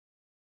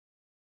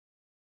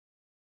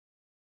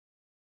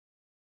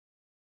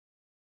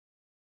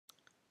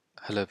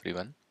Hello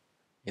everyone.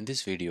 In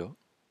this video,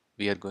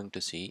 we are going to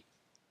see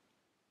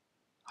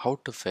how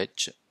to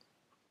fetch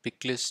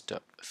Picklist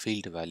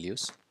field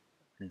values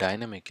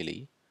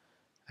dynamically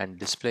and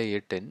display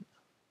it in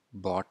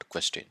bot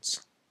questions.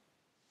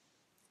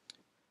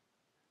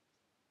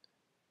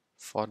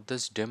 For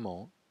this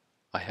demo,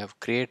 I have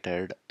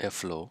created a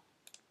flow.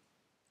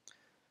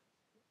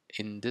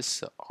 In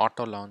this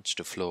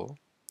auto-launched flow,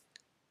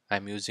 I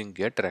am using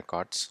get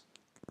records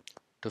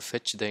to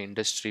fetch the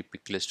industry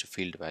Picklist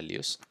field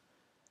values.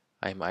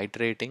 I am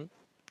iterating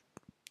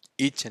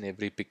each and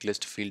every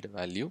Picklist field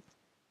value.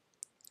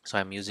 So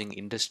I'm using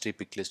industry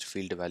pick list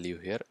field value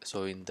here.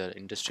 So in the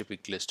industry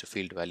pick list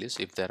field values,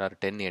 if there are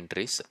 10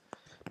 entries,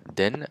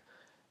 then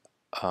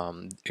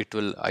it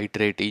will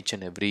iterate each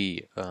and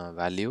every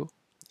value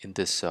in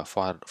this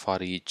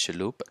for each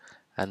loop,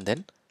 and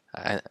then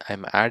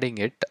I'm adding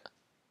it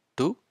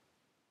to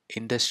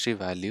industry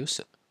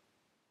values,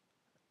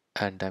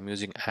 and I'm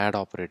using add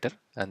operator,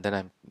 and then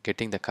I'm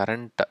getting the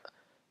current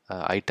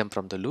item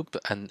from the loop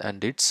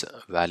and its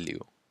value.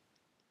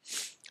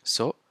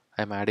 So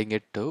I'm adding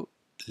it to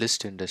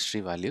list industry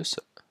values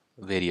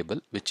variable,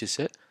 which is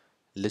a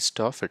list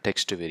of a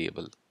text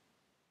variable.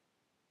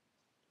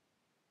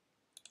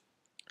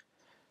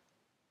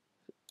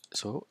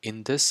 So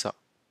in this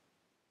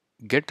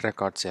get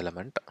records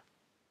element,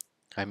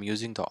 I'm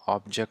using the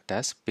object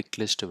as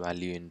picklist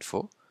value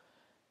info,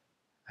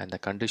 and the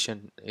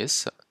condition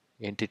is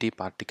entity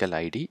particle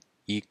id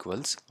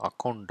equals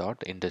account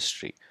dot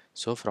industry.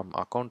 So from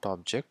account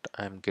object,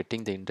 I'm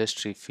getting the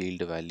industry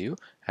field value,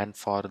 and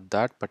for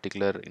that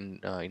particular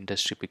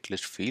industry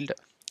picklist field,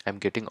 I'm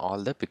getting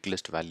all the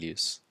picklist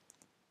values.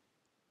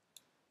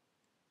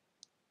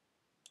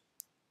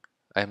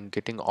 I'm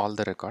getting all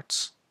the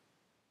records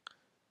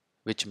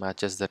which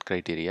matches that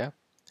criteria,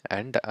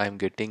 and I'm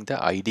getting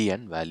the ID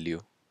and value.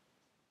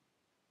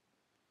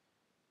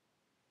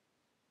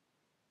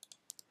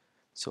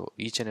 So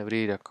each and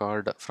every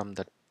record from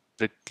the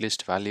pick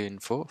list value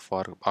info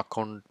for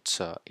accounts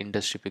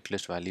industry pick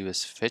list value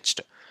is fetched,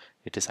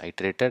 it is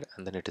iterated,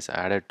 and then it is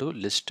added to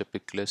list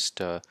pick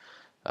list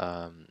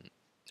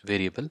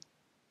variable.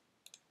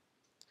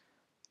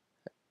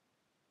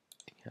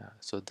 Yeah,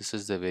 so this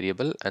is the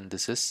variable, and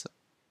this is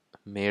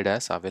made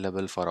as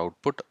available for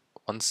output.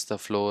 Once the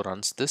flow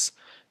runs this,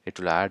 it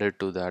will add it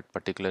to that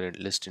particular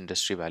list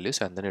industry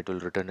values, and then it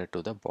will return it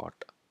to the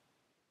bot.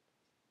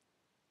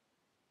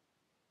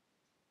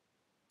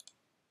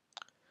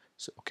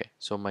 So okay,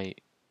 so my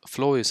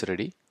flow is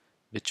ready,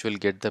 which will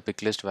get the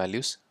pick list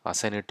values,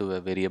 assign it to a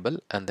variable,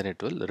 and then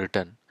it will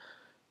return.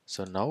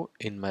 So now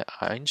in my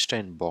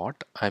Einstein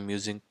bot, I'm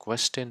using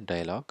question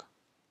dialog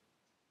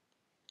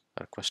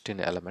or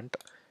question element.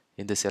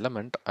 In this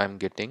element, I'm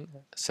getting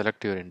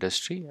select your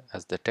industry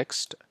as the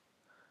text.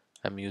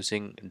 I'm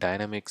using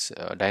dynamic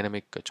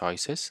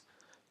choices,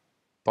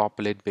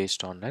 populate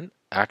based on an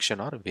action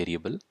or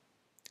variable,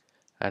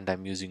 and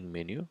I'm using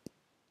menu.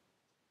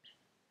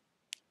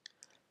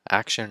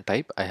 Action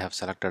type I have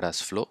selected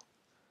as flow,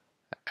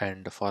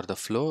 and for the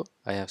flow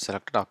I have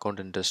selected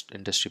account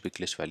industry pick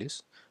list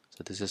values.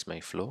 So this is my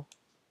flow.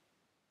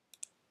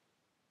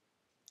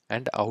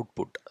 And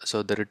output,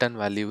 so the return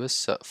value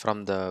is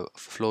from the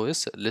flow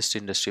is list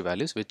industry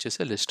values, which is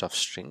a list of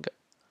string.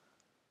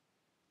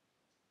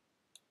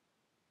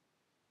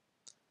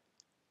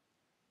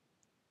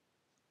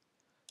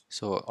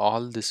 So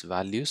all these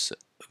values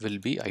will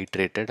be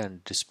iterated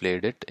and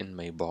displayed it in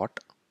my bot.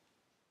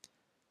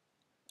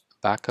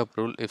 Backup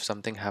rule, if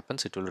something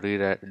happens, it will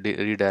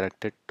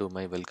redirect it to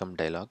my welcome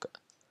dialog.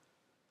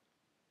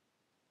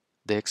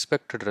 The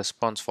expected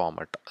response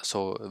format,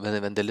 so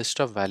when the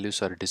list of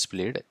values are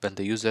displayed, when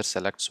the user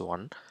selects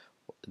one,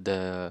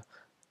 the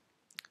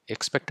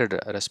expected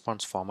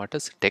response format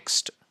is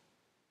text,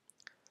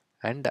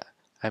 and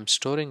I'm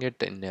storing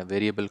it in a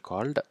variable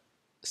called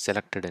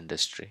selected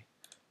industry.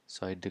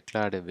 So I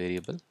declared a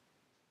variable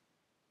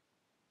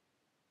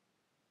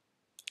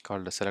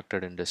called the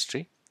selected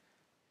industry.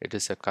 It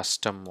is a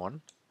custom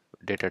one,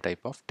 data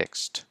type of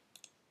text,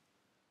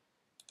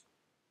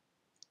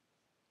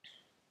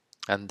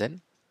 and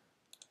then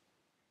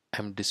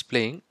I'm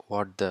displaying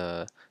what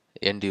the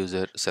end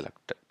user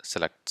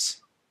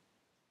selects.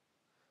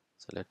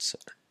 So let's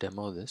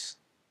demo this.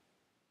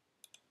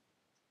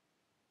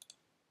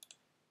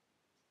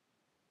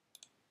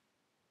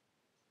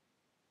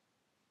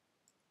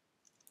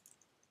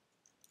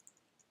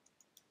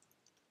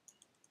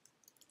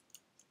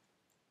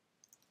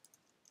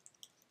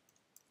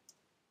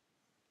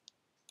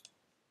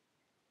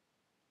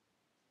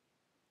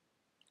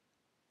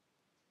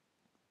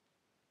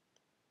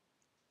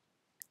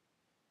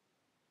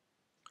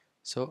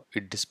 So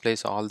it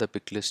displays all the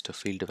pick list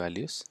field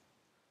values.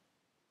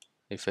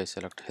 If I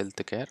select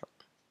healthcare,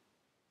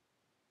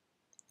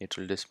 it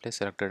will display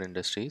selected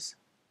industries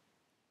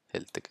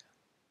healthcare.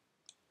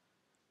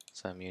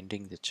 So I'm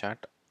ending the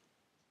chat.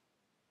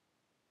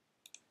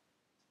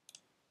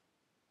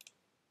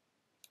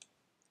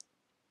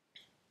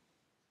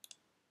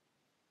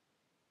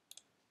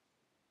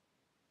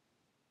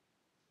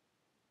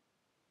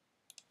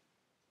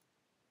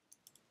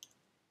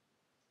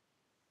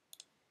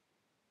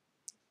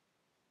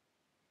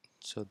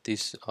 So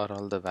these are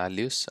all the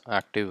values,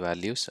 active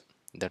values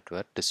that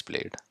were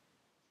displayed.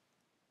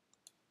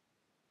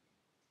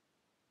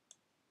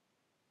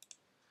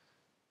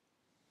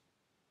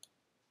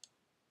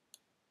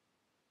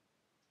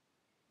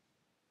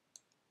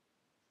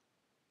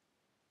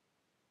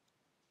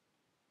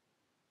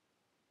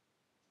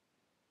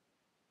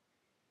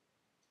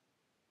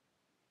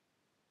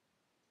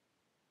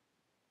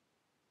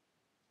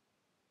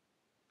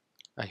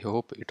 I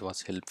hope it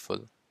was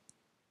helpful.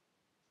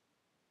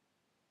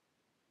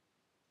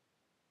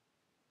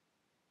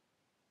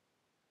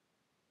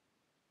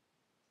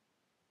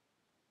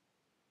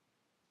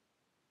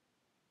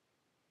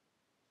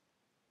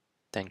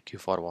 Thank you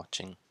for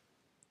watching.